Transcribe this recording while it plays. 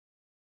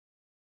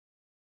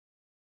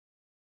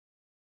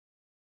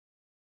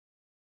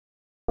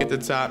the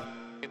top.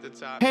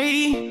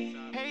 Hey,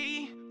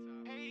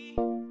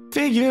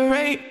 figure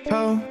eight,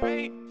 oh.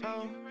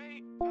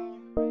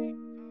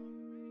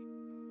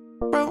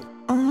 Broke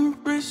on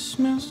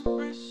Christmas.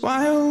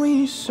 Why are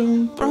we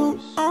so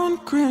broke on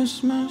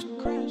Christmas?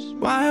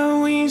 Why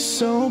are we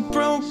so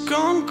broke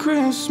on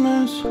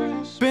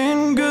Christmas?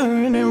 Been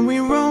good and we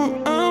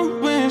wrote a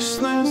wish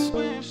list.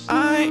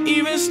 I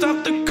even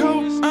stopped the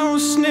coke I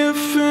was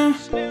sniffing.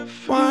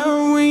 Why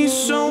are we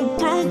so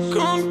broke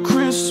on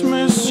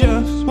Christmas?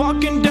 Yeah,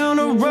 walking down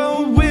the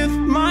road with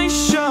my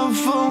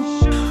shovel.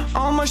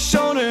 On my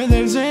shoulder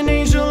there's an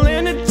angel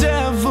and a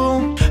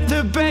devil.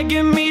 They're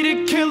begging me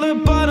to kill her,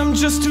 but I'm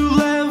just too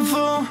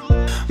level.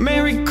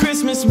 Merry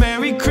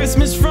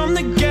Christmas from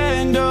the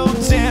ghetto.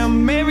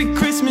 Damn, Merry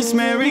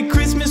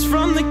Christmas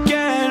from the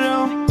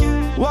ghetto.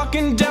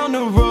 Walking down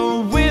the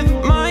road with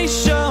my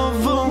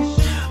shovel.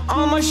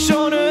 On my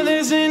shoulder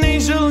there's an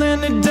angel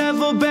and a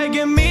devil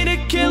begging me to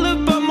kill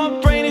her, but my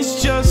brain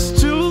is just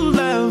too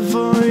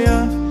level.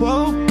 Yeah,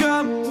 woke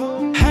up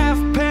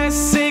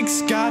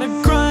 6:30, gotta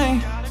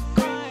grind.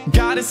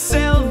 Gotta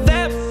sell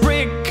that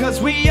brick,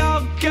 cause we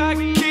all got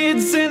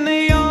kids and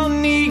they all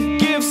need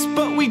gifts.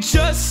 But we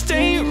just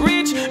ain't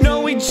rich,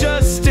 no we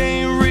just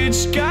ain't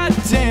rich,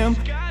 goddamn.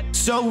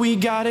 So we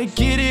gotta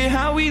get it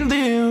how we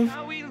live.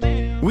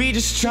 We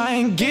just try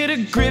and get a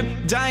grip,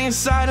 die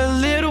inside a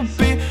little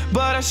bit.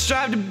 But I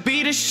strive to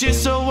be the shit,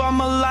 so I'm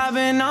alive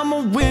and I'ma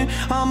win.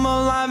 I'm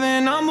alive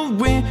and I'ma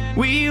win.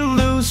 We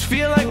lose,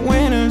 feel like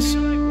winners.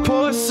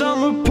 Poor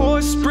summer,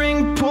 poor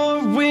spring,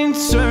 poor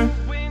winter.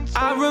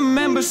 I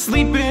remember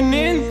sleeping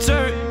in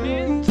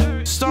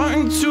dirt,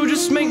 starting to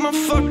just make my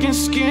fucking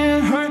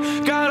skin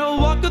hurt.